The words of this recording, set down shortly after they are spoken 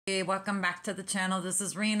Hey, welcome back to the channel. This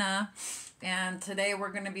is Rena, and today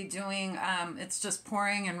we're going to be doing, it's just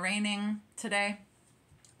pouring and raining today.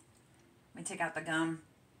 Let me take out the gum.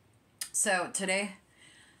 So today,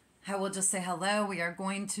 I will just say hello. We are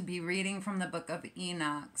going to be reading from the book of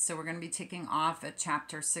Enoch. So we're going to be taking off at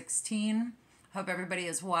chapter 16. Hope everybody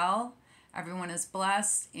is well. Everyone is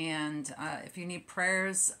blessed, and if you need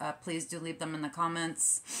prayers, please do leave them in the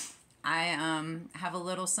comments. I have a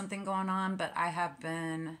little something going on, but I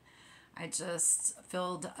just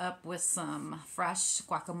filled up with some fresh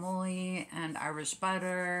guacamole and Irish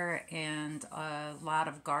butter and a lot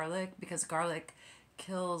of garlic, because garlic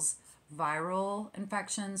kills viral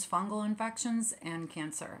infections, fungal infections, and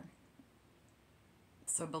cancer.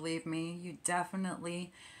 So believe me, you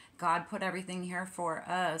definitely, God put everything here for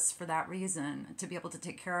us for that reason, to be able to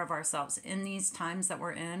take care of ourselves in these times that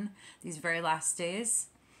we're in, these very last days.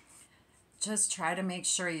 Just try to make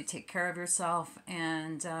sure you take care of yourself,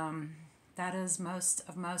 and that is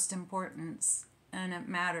of most importance, and it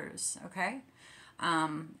matters, okay?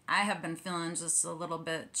 I have been feeling just a little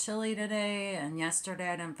bit chilly today, and yesterday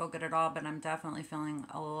I didn't feel good at all, but I'm definitely feeling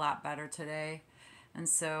a lot better today. And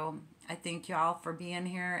so I thank y'all for being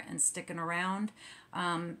here and sticking around.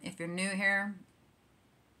 If you're new here,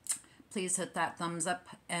 please hit that thumbs up,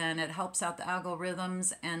 and it helps out the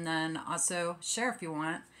algorithms. And then also share if you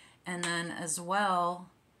want. And then as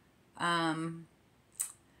well,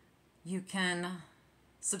 you can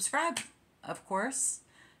subscribe, of course.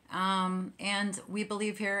 And we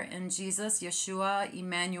believe here in Jesus, Yeshua,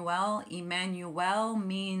 Emmanuel. Emmanuel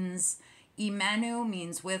means, Emmanuel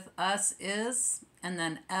means with us is, and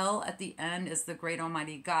then El at the end is the great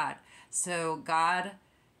almighty God. So God,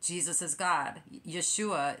 Jesus is God.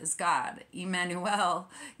 Yeshua is God. Emmanuel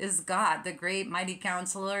is God, the great mighty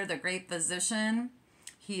counselor, the great physician.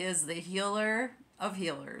 He is the healer of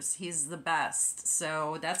healers. He's the best.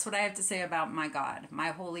 So that's what I have to say about my God, my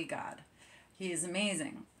holy God. He is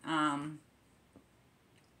amazing.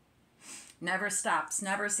 Never stops,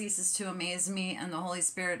 never ceases to amaze me, and the Holy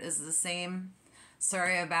Spirit is the same.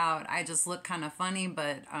 Sorry about, I just look kind of funny,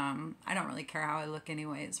 but I don't really care how I look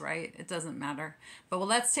anyways, right? It doesn't matter. But well,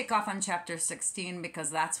 let's take off on chapter 16,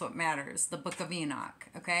 because that's what matters, the book of Enoch,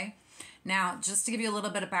 okay? Now, just to give you a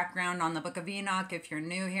little bit of background on the book of Enoch, if you're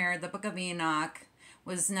new here, the book of Enoch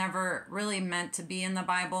was never really meant to be in the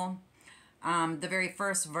Bible. The very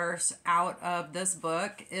first verse out of this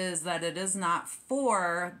book is that it is not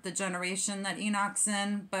for the generation that Enoch's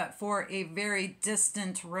in, but for a very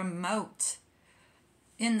distant, remote,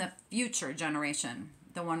 in the future generation,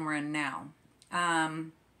 the one we're in now.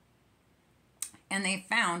 And they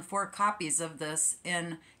found 4 copies of this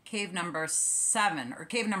in cave number 7, or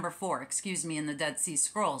cave number 4, excuse me, in the Dead Sea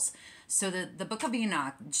Scrolls. So the book of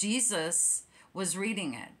Enoch, Jesus was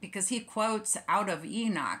reading it, because he quotes out of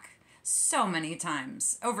Enoch so many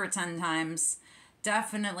times, over 10 times,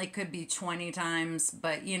 definitely could be 20 times,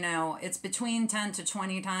 but you know, it's between 10 to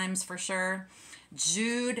 20 times for sure.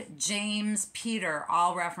 Jude, James, Peter,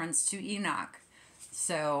 all reference to Enoch.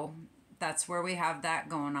 So that's where we have that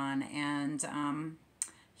going on. And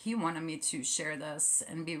he wanted me to share this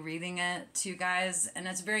and be reading it to you guys. And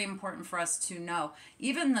it's very important for us to know.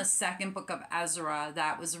 Even the second book of Ezra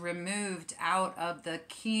that was removed out of the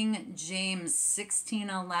King James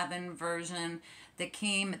 1611 version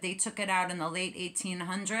they took it out in the late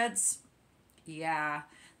 1800s. Yeah,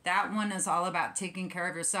 that one is all about taking care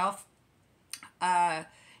of yourself.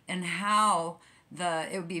 And how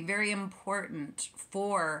it would be very important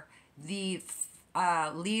for the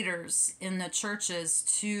leaders in the churches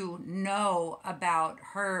to know about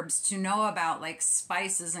herbs, to know about like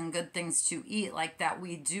spices and good things to eat, like that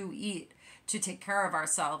we do eat to take care of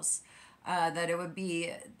ourselves. That it would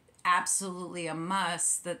be absolutely a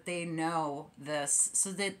must that they know this,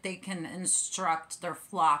 so that they can instruct their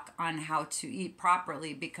flock on how to eat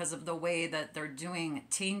properly, because of the way that they're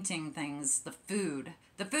tainting things, the food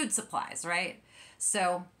supplies, right?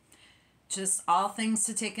 So just all things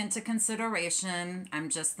to take into consideration.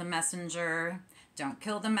 I'm just the messenger. Don't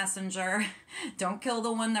kill the messenger. Don't kill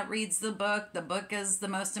the one that reads the book. The book is the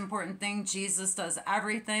most important thing. Jesus does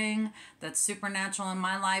everything that's supernatural in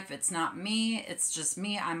my life. It's not me. It's just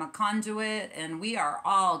me. I'm a conduit, and we are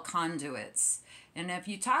all conduits. And if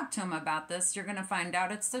you talk to him about this, you're going to find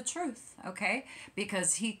out it's the truth, okay?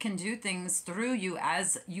 Because he can do things through you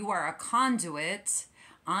as you are a conduit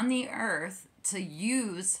on the earth, to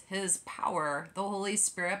use his power, the Holy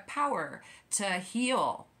Spirit power, to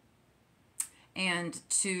heal and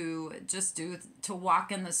to just to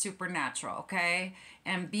walk in the supernatural, okay?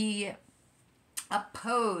 And be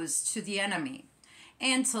opposed to the enemy.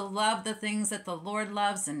 and to love the things that the Lord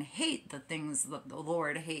loves and hate the things that the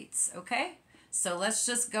Lord hates, okay? So let's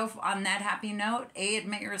just go on that happy note. A,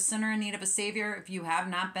 admit you're a sinner in need of a Savior. If you have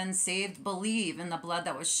not been saved, believe in the blood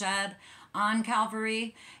that was shed on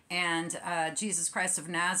Calvary and Jesus Christ of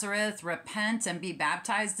Nazareth. Repent and be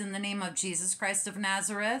baptized in the name of Jesus Christ of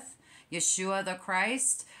Nazareth, Yeshua the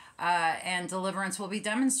Christ, and deliverance will be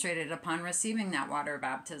demonstrated upon receiving that water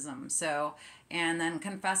baptism. So, and then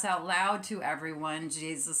confess out loud to everyone,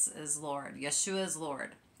 Jesus is Lord, Yeshua is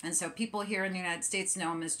Lord. And so people here in the United States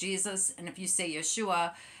know him as Jesus. And if you say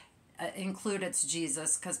Yeshua, include it's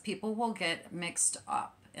Jesus, because people will get mixed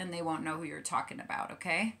up and they won't know who you're talking about,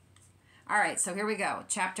 okay? All right, so here we go.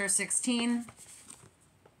 Chapter 16.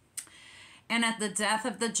 And at the death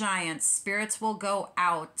of the giants, spirits will go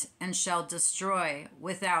out and shall destroy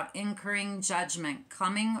without incurring judgment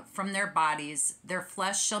coming from their bodies. Their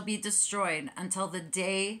flesh shall be destroyed until the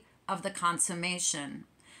day of the consummation,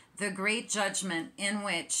 the great judgment in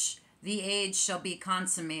which the age shall be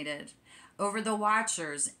consummated over the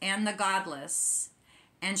watchers and the godless,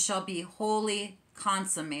 and shall be wholly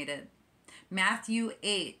consummated. Matthew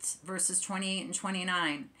 8, verses 28 and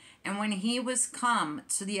 29. And when he was come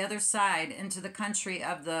to the other side into the country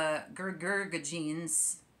of the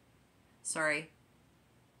Gergesenes,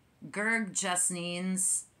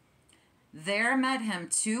 there met him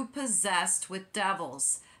two possessed with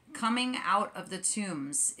devils, coming out of the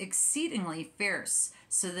tombs, exceedingly fierce,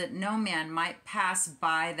 so that no man might pass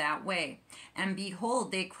by that way. And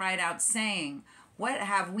behold, they cried out, saying, What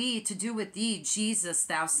have we to do with thee, Jesus,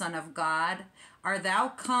 thou Son of God? Art thou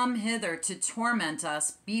come hither to torment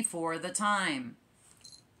us before the time?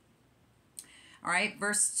 All right,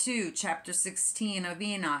 verse 2, chapter 16 of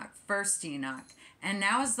Enoch, first Enoch. And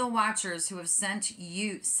now is the watchers who have sent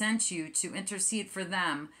you to intercede for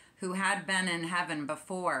them who had been in heaven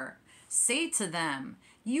before. Say to them,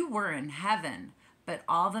 you were in heaven, but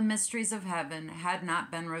all the mysteries of heaven had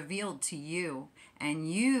not been revealed to you,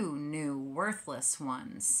 and you knew worthless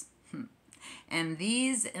ones. And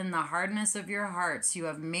these in the hardness of your hearts you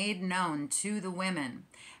have made known to the women.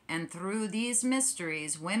 And through these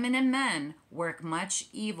mysteries women and men work much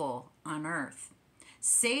evil on earth.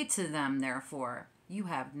 Say to them, therefore, you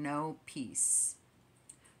have no peace.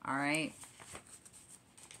 All right.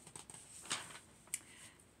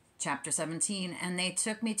 Chapter 17, and they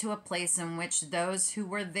took me to a place in which those who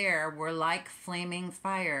were there were like flaming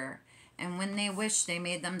fire, and when they wished, they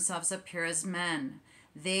made themselves appear as men.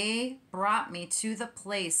 They brought me to the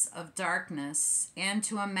place of darkness and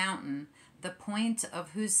to a mountain, the point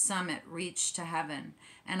of whose summit reached to heaven.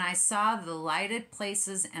 And I saw the lighted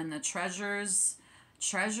places and the treasuries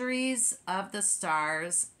of the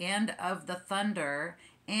stars and of the thunder,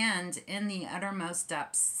 and in the uttermost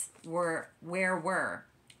depths were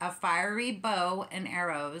a fiery bow and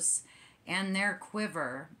arrows, and their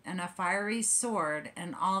quiver, and a fiery sword,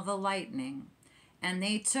 and all the lightning. And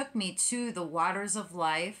they took me to the waters of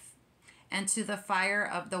life, and to the fire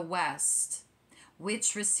of the west,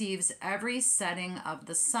 which receives every setting of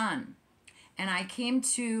the sun. And I came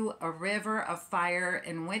to a river of fire,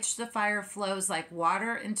 in which the fire flows like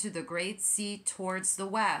water into the great sea towards the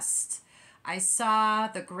west. I saw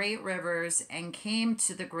the great rivers, and came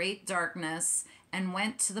to the great darkness, and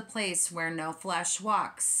went to the place where no flesh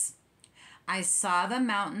walks. I saw the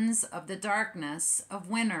mountains of the darkness of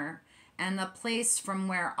winter, and the place from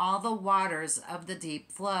where all the waters of the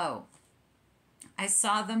deep flow. I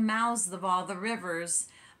saw the mouths of all the rivers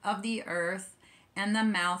of the earth, and the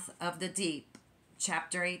mouth of the deep.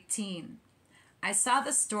 Chapter 18. I saw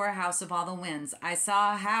the storehouse of all the winds. I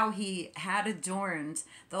saw how he had adorned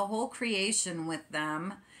the whole creation with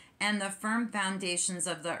them, and the firm foundations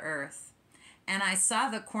of the earth. And I saw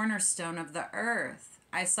the cornerstone of the earth.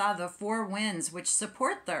 I saw the four winds which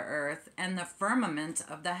support the earth, and the firmament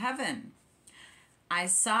of the heaven. I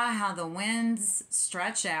saw how the winds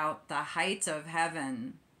stretch out the height of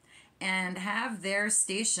heaven, and have their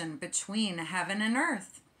station between heaven and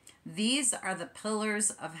earth. These are the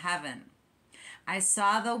pillars of heaven. I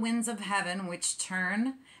saw the winds of heaven which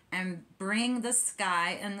turn and bring the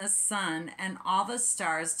sky and the sun and all the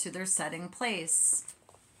stars to their setting place.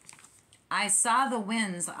 I saw the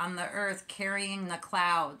winds on the earth carrying the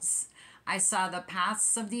clouds. I saw the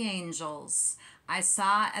paths of the angels. I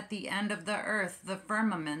saw at the end of the earth the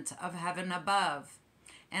firmament of heaven above.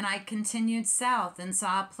 And I continued south and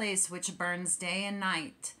saw a place which burns day and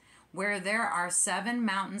night, where there are 7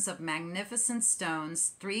 mountains of magnificent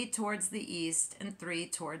stones, 3 towards the east and 3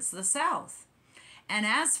 towards the south. And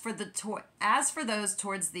as for those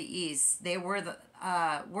towards the east, they were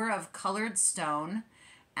of colored stone,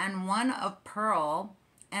 and one of pearl,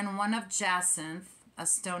 and one of jacinth, a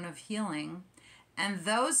stone of healing, and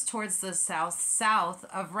those towards the south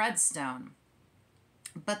of redstone.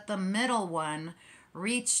 But the middle one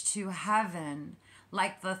reached to heaven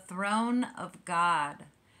like the throne of God,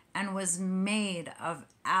 and was made of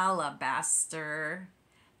alabaster,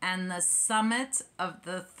 and the summit of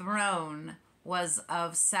the throne was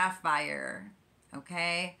of sapphire.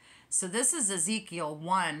 Okay, so this is Ezekiel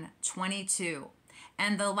 1:22.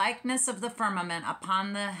 And the likeness of the firmament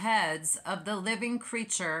upon the heads of the living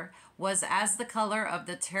creature was as the color of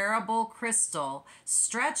the terrible crystal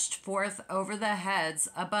stretched forth over the heads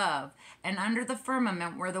above, and under the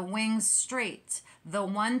firmament were the wings straight, the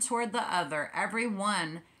one toward the other. Every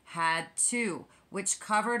one had two, which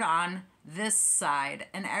covered on this side,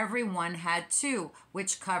 and every one had two,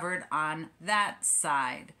 which covered on that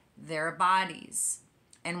side, their bodies.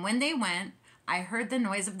 And when they went, I heard the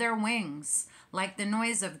noise of their wings, like the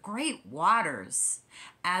noise of great waters,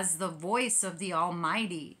 as the voice of the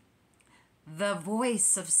Almighty, the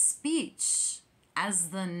voice of speech, as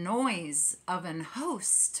the noise of an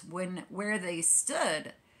host where they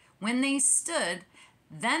stood. When they stood,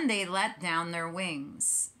 then they let down their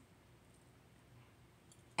wings.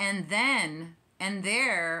 And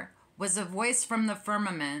there was a voice from the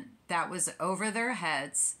firmament that was over their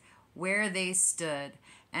heads where they stood,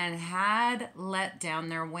 and had let down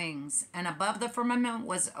their wings. And above the firmament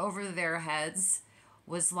was over their heads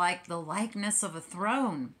was like the likeness of a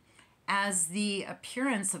throne, as the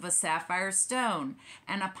appearance of a sapphire stone.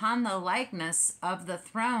 And upon the likeness of the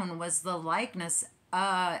throne was the likeness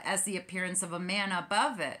as the appearance of a man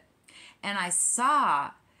above it. And I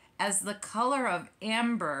saw as the color of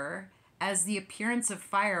amber, as the appearance of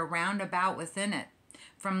fire round about within it,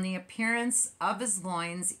 from the appearance of his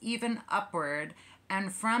loins even upward,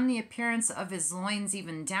 and from the appearance of his loins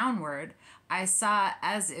even downward, I saw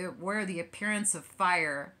as it were the appearance of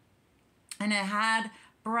fire, and it had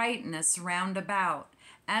brightness round about,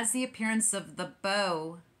 as the appearance of the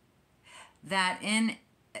bow that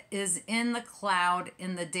is in the cloud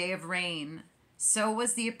in the day of rain. So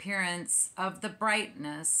was the appearance of the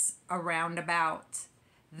brightness around about.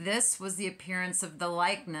 This was the appearance of the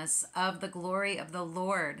likeness of the glory of the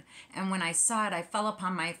Lord. And when I saw it, I fell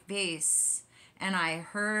upon my face, and I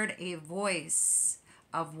heard a voice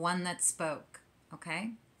of one that spoke.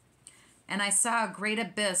 Okay? And I saw a great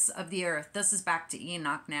abyss of the earth. This is back to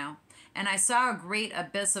Enoch now. And I saw a great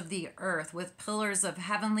abyss of the earth with pillars of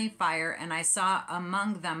heavenly fire, and I saw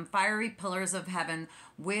among them fiery pillars of heaven,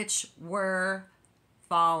 which were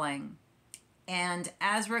falling. And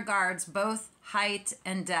as regards both height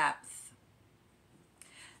and depth,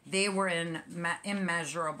 they were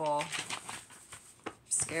immeasurable.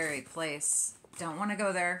 Scary place. Don't want to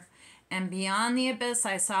go there. And beyond the abyss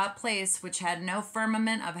I saw a place which had no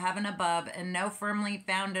firmament of heaven above, and no firmly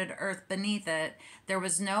founded earth beneath it. There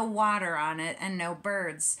was no water on it, and no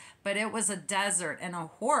birds, but it was a desert and a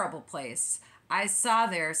horrible place. I saw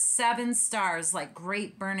there 7 stars like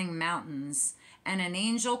great burning mountains, and an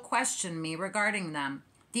angel questioned me regarding them.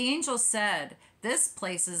 The angel said, "This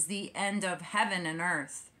place is the end of heaven and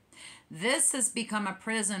earth. This has become a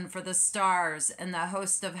prison for the stars and the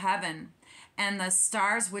host of heaven, and the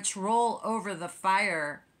stars which roll over the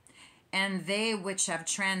fire, and they which have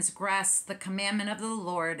transgressed the commandment of the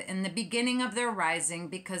Lord in the beginning of their rising,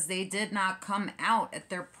 because they did not come out at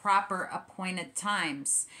their proper appointed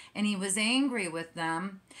times. And he was angry with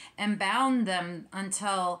them, and bound them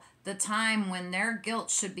until the time when their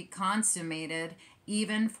guilt should be consummated,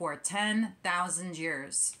 even for 10,000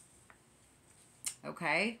 years."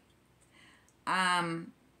 Okay?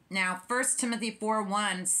 Now, 1 Timothy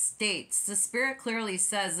 4:1 states, "The Spirit clearly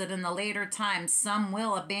says that in the later times some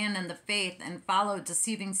will abandon the faith and follow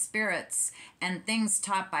deceiving spirits and things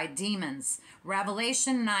taught by demons."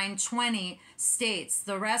 Revelation 9:20 states,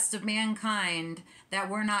 "The rest of mankind that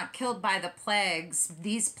were not killed by the plagues,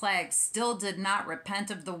 these plagues, still did not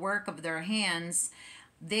repent of the work of their hands.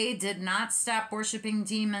 They did not stop worshiping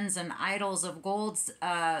demons and idols of gold,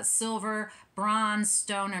 silver, bronze,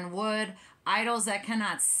 stone, and wood, idols that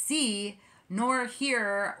cannot see, nor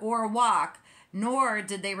hear, or walk, nor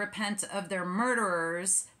did they repent of their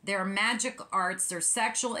murderers, their magic arts, their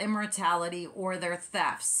sexual immorality, or their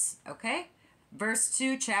thefts." Okay? Verse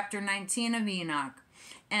 2, chapter 19 of Enoch.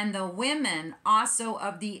 "And the women also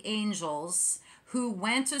of the angels who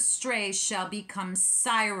went astray shall become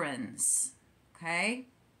sirens." Okay?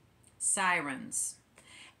 Sirens.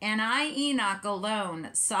 "And I, Enoch, alone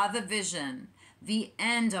saw the vision, the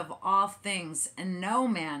end of all things, and no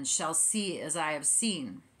man shall see as I have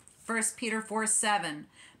seen." 1 Peter 4:7,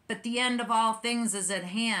 "But the end of all things is at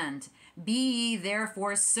hand. Be ye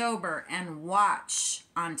therefore sober, and watch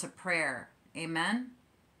unto prayer." Amen?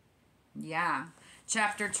 Yeah.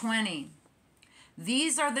 Chapter 20.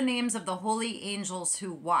 These are the names of the holy angels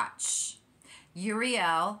who watch.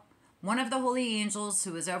 Uriel, one of the holy angels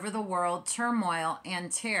who is over the world, turmoil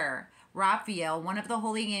and terror. Raphael, one of the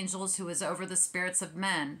holy angels who is over the spirits of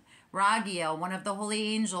men. Ragiel, one of the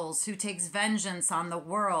holy angels who takes vengeance on the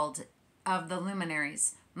world of the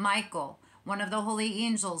luminaries. Michael, one of the holy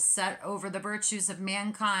angels set over the virtues of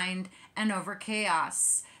mankind and over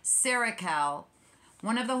chaos. Serakel,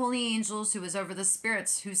 one of the holy angels who is over the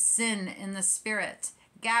spirits who sin in the spirit.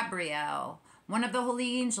 Gabriel, one of the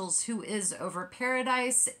holy angels who is over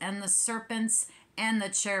paradise and the serpents and the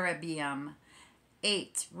cherubim.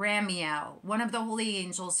 8. Ramiel, one of the holy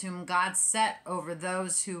angels whom God set over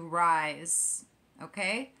those who rise.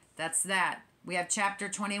 Okay, that's that. We have chapter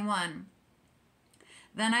 21.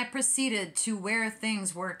 Then I proceeded to where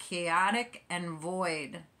things were chaotic and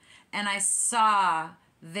void, and I saw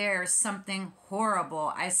there something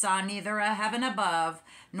horrible. I saw neither a heaven above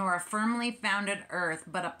nor a firmly founded earth,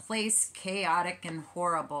 but a place chaotic and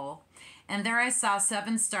horrible. And there I saw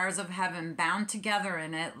 7 stars of heaven bound together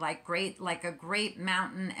in it like a great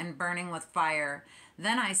mountain and burning with fire.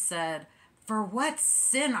 Then I said, for what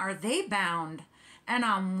sin are they bound?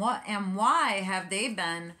 And why have they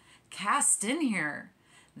been cast in here?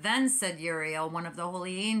 Then said Uriel, one of the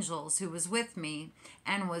holy angels who was with me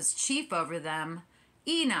and was chief over them,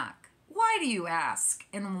 Enoch, why do you ask?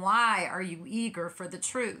 And why are you eager for the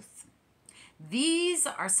truth? These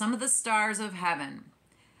are some of the stars of heaven,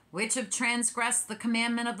 which have transgressed the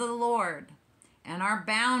commandment of the Lord, and are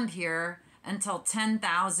bound here until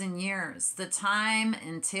 10,000 years. The time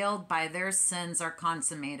entailed by their sins are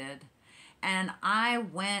consummated. And I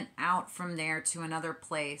went out from there to another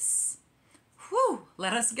place. Whew,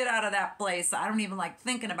 let us get out of that place. I don't even like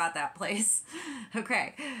thinking about that place.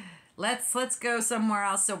 Okay, let's go somewhere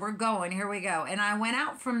else. So we're going, here we go. And I went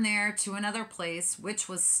out from there to another place, which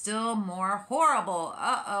was still more horrible,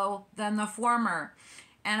 than the former.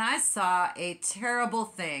 And I saw a terrible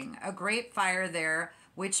thing, a great fire there,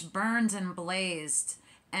 which burned and blazed.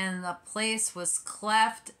 And the place was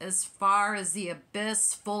cleft as far as the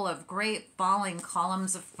abyss, full of great falling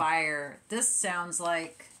columns of fire. This sounds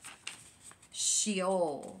like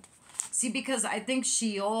Sheol. See, because I think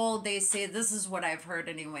Sheol, they say, this is what I've heard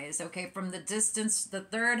anyways, okay? From the distance, the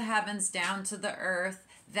third heavens down to the earth,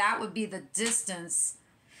 that would be the distance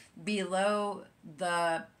below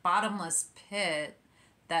the bottomless pit,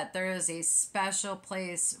 that there is a special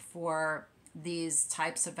place for these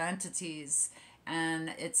types of entities,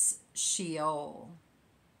 and it's Sheol.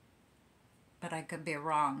 But I could be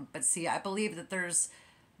wrong. But see, I believe that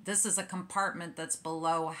this is a compartment that's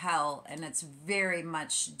below hell, and it's very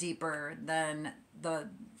much deeper than the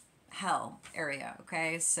hell area,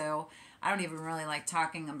 okay? So I don't even really like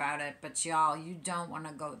talking about it, but y'all, you don't want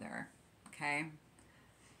to go there, okay?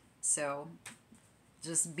 So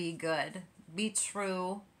just be good. Be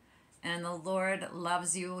true, and the Lord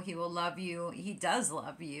loves you. He will love you. He does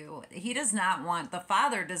love you. He does not want, the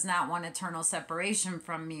Father does not want eternal separation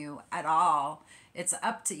from you at all. It's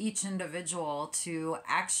up to each individual to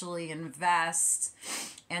actually invest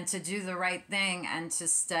and to do the right thing and to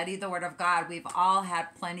study the Word of God. We've all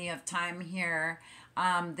had plenty of time here.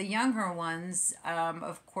 The younger ones,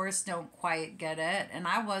 of course, don't quite get it. And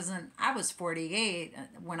I was 48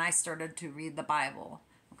 when I started to read the Bible.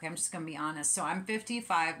 Okay, I'm just going to be honest. So I'm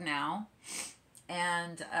 55 now,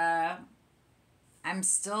 and I'm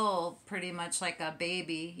still pretty much like a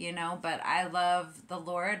baby, you know, but I love the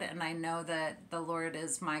Lord, and I know that the Lord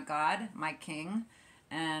is my God, my King,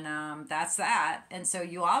 and that's that. And so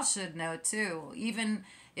you all should know too, even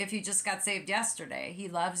if you just got saved yesterday, He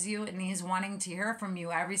loves you, and He's wanting to hear from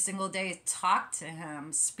you every single day. Talk to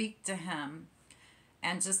Him, speak to Him,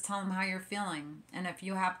 and just tell Him how you're feeling. And if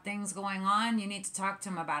you have things going on, you need to talk to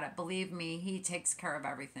Him about it. Believe me, He takes care of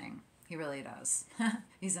everything. He really does.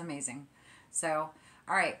 He's amazing. So,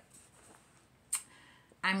 all right.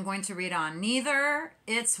 I'm going to read on. Neither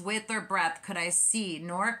its width or breadth could I see,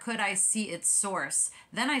 nor could I see its source.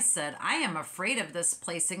 Then I said, I am afraid of this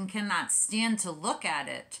place and cannot stand to look at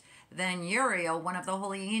it. Then Uriel, one of the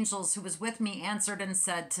holy angels who was with me, answered and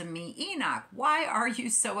said to me, Enoch, why are you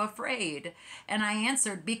so afraid? And I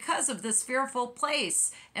answered, because of this fearful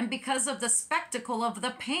place, and because of the spectacle of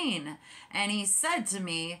the pain. And he said to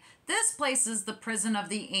me, this place is the prison of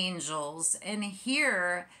the angels, and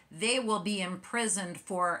here they will be imprisoned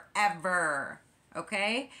forever.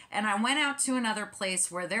 Okay? And I went out to another place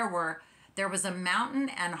where there was a mountain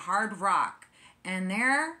and hard rock, and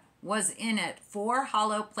there was in it 4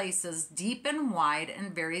 hollow places, deep and wide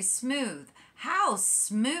and very smooth. How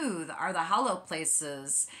smooth are the hollow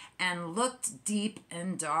places, and looked deep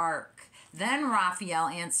and dark. Then Raphael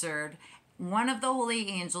answered, one of the holy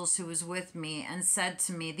angels who was with me, and said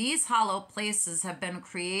to me, these hollow places have been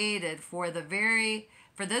created for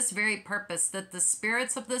this very purpose, that the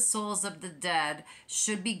spirits of the souls of the dead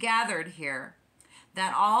should be gathered here,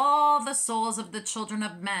 that all the souls of the children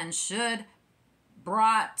of men should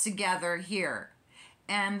brought together here.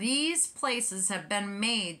 And these places have been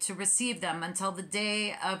made to receive them until the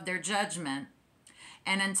day of their judgment,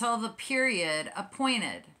 and until the period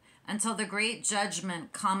appointed, until the great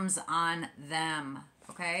judgment comes on them.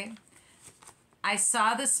 Okay? I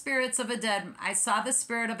saw the spirit of a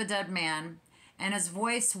dead man, and his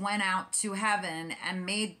voice went out to heaven and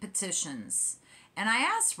made petitions. And I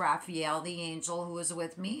asked Raphael, the angel who was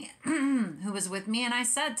with me, and I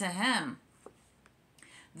said to him,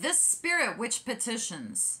 this spirit which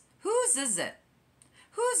petitions, whose is it?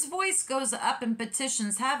 Whose voice goes up and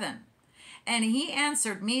petitions heaven? And he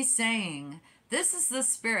answered me, saying, this is the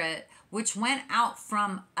spirit which went out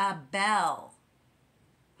from Abel,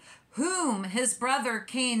 whom his brother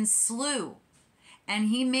Cain slew. And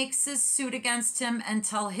he makes his suit against him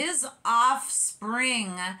until his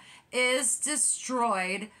offspring is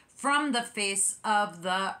destroyed from the face of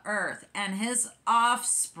the earth, and his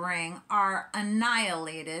offspring are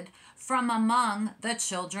annihilated from among the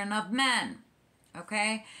children of men.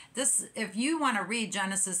 Okay, this, if you want to read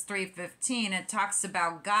Genesis 3:15, it talks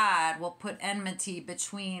about God will put enmity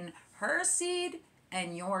between her seed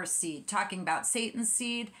and your seed, talking about Satan's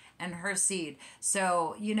seed and her seed.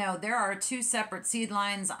 So, you know, there are two separate seed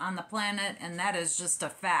lines on the planet, and that is just a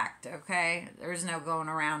fact. Okay, there's no going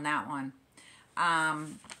around that one.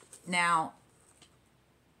 Now,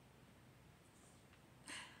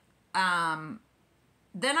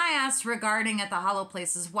 then I asked regarding at the hollow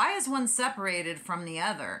places, why is one separated from the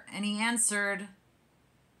other? And he answered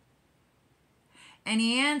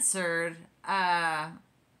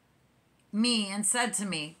me and said to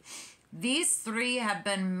me, these three have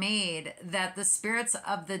been made that the spirits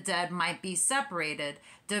of the dead might be separated.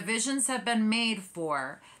 Divisions have been made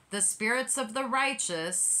for the spirits of the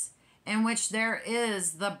righteous, in which there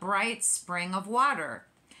is the bright spring of water,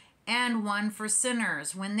 and one for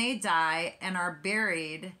sinners when they die and are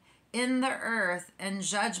buried in the earth, and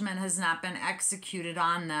judgment has not been executed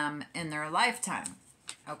on them in their lifetime.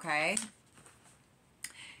 Okay?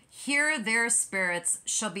 Here their spirits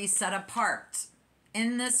shall be set apart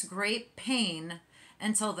in this great pain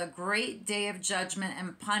until the great day of judgment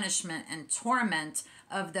and punishment and torment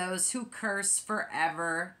of those who curse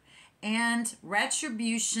forever, and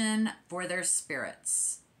retribution for their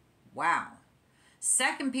spirits. Wow.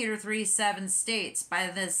 2 Peter 3:7 states, by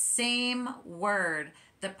the same word,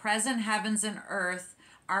 the present heavens and earth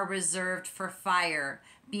are reserved for fire,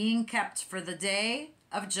 being kept for the day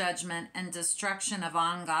of judgment and destruction of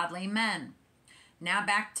ungodly men. Now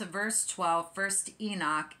back to verse 12, 1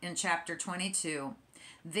 Enoch in chapter 22.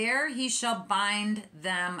 There he shall bind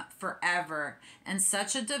them forever. And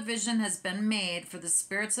such a division has been made for the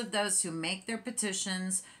spirits of those who make their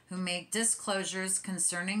petitions, who make disclosures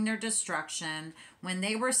concerning their destruction, when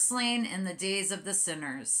they were slain in the days of the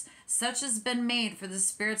sinners. Such has been made for the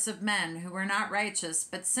spirits of men who were not righteous,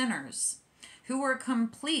 but sinners, who were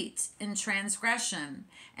complete in transgression.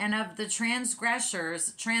 And of the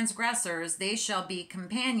transgressors, they shall be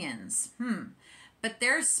companions. But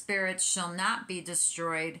their spirits shall not be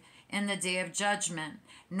destroyed in the day of judgment,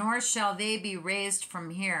 nor shall they be raised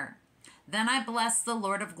from here. Then I blessed the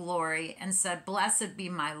Lord of glory, and said, blessed be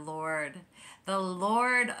my Lord, the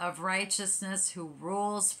Lord of righteousness, who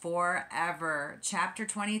rules forever. Chapter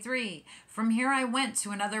 23. From here I went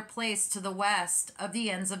to another place to the west of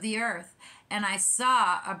the ends of the earth, and I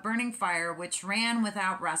saw a burning fire which ran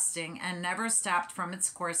without resting, and never stopped from its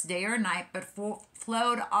course day or night, but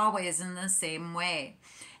flowed always in the same way.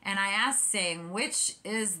 And I asked, saying, which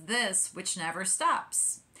is this which never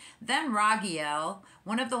stops? Then Ragiel,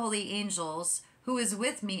 one of the holy angels, who is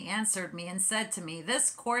with me, answered me and said to me,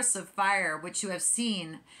 this course of fire which you have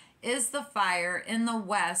seen is the fire in the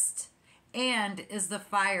west, and is the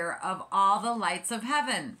fire of all the lights of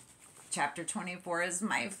heaven. Chapter 24 is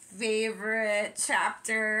my favorite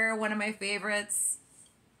chapter, one of my favorites.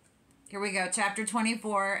 Here we go, chapter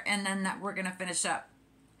 24, and then we're going to finish up.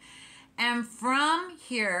 And from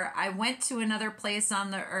here I went to another place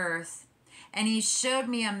on the earth, and he showed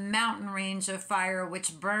me a mountain range of fire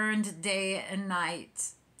which burned day and night.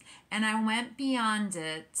 And I went beyond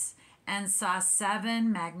it and saw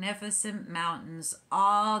 7 magnificent mountains,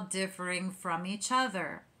 all differing from each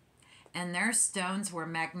other. And their stones were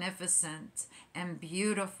magnificent and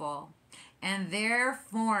beautiful. and their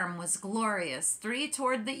form was glorious. 3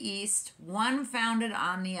 toward the east, 1 founded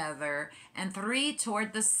on the other, and 3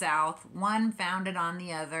 toward the south, 1 founded on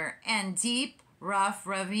the other, and deep, rough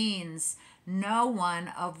ravines, no one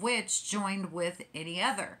of which joined with any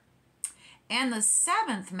other. And the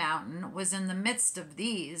 7th mountain was in the midst of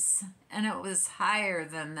these, and it was higher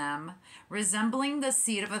than them, resembling the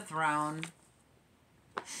seat of a throne,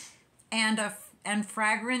 and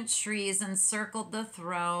fragrant trees encircled the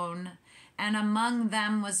throne, and among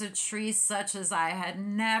them was a tree such as I had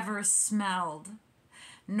never smelled,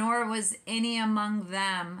 nor was any among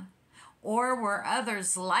them, or were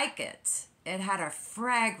others like it. It had a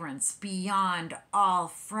fragrance beyond all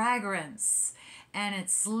fragrance, and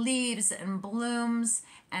its leaves and blooms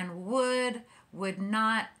and wood would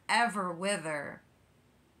not ever wither.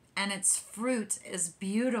 And its fruit is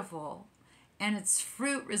beautiful, and its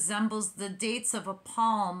fruit resembles the dates of a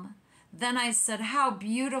palm. Then I said, how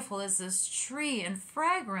beautiful is this tree and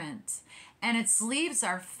fragrant, and its leaves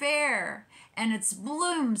are fair, and its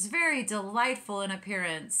blooms very delightful in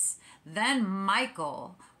appearance. Then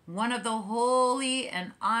Michael, one of the holy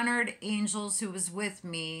and honored angels who was with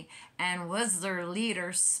me and was their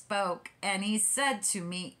leader, spoke, and he said to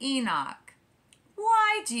me, Enoch,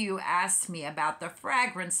 why do you ask me about the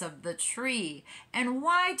fragrance of the tree, and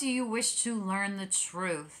why do you wish to learn the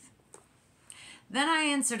truth? Then I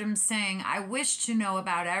answered him, saying, I wish to know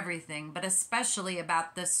about everything, but especially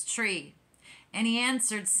about this tree. And he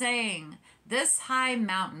answered, saying, this high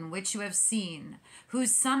mountain which you have seen,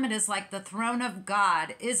 whose summit is like the throne of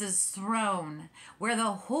God, is his throne, where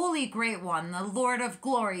the holy great one, the Lord of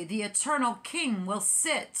glory, the eternal King, will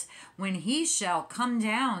sit when he shall come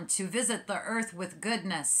down to visit the earth with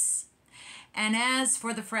goodness. And as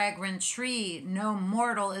for the fragrant tree, no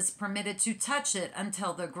mortal is permitted to touch it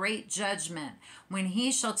until the great judgment, when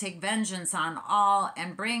he shall take vengeance on all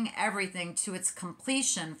and bring everything to its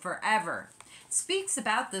completion forever. It speaks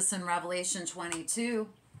about this in Revelation 22.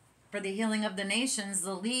 For the healing of the nations,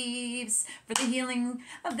 the leaves, for the healing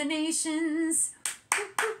of the nations.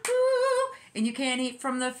 And you can't eat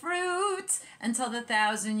from the fruit until the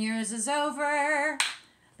 1,000 years is over.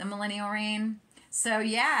 The millennial reign. So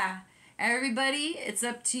yeah. Everybody, it's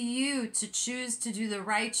up to you to choose to do the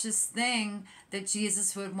righteous thing that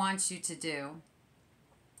Jesus would want you to do.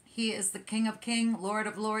 He is the King of Kings, Lord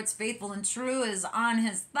of Lords, faithful and true is on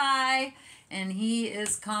his thigh, and he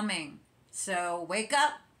is coming. So wake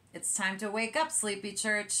up. It's time to wake up, Sleepy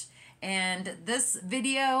Church. And this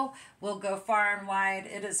video will go far and wide.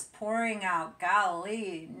 It is pouring out.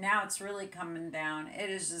 Golly, now it's really coming down.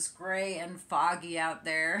 It is just gray and foggy out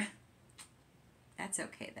there. That's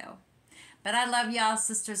okay, though. But I love y'all,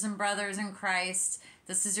 sisters and brothers in Christ.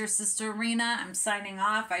 This is your sister Rena. I'm signing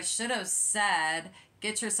off. I should have said,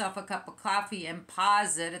 get yourself a cup of coffee and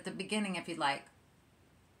pause it at the beginning if you'd like.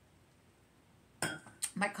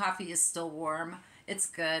 My coffee is still warm. It's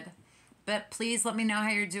good. But please let me know how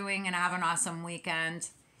you're doing and have an awesome weekend.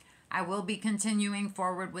 I will be continuing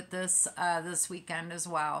forward with this this weekend as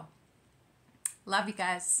well. Love you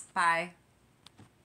guys. Bye.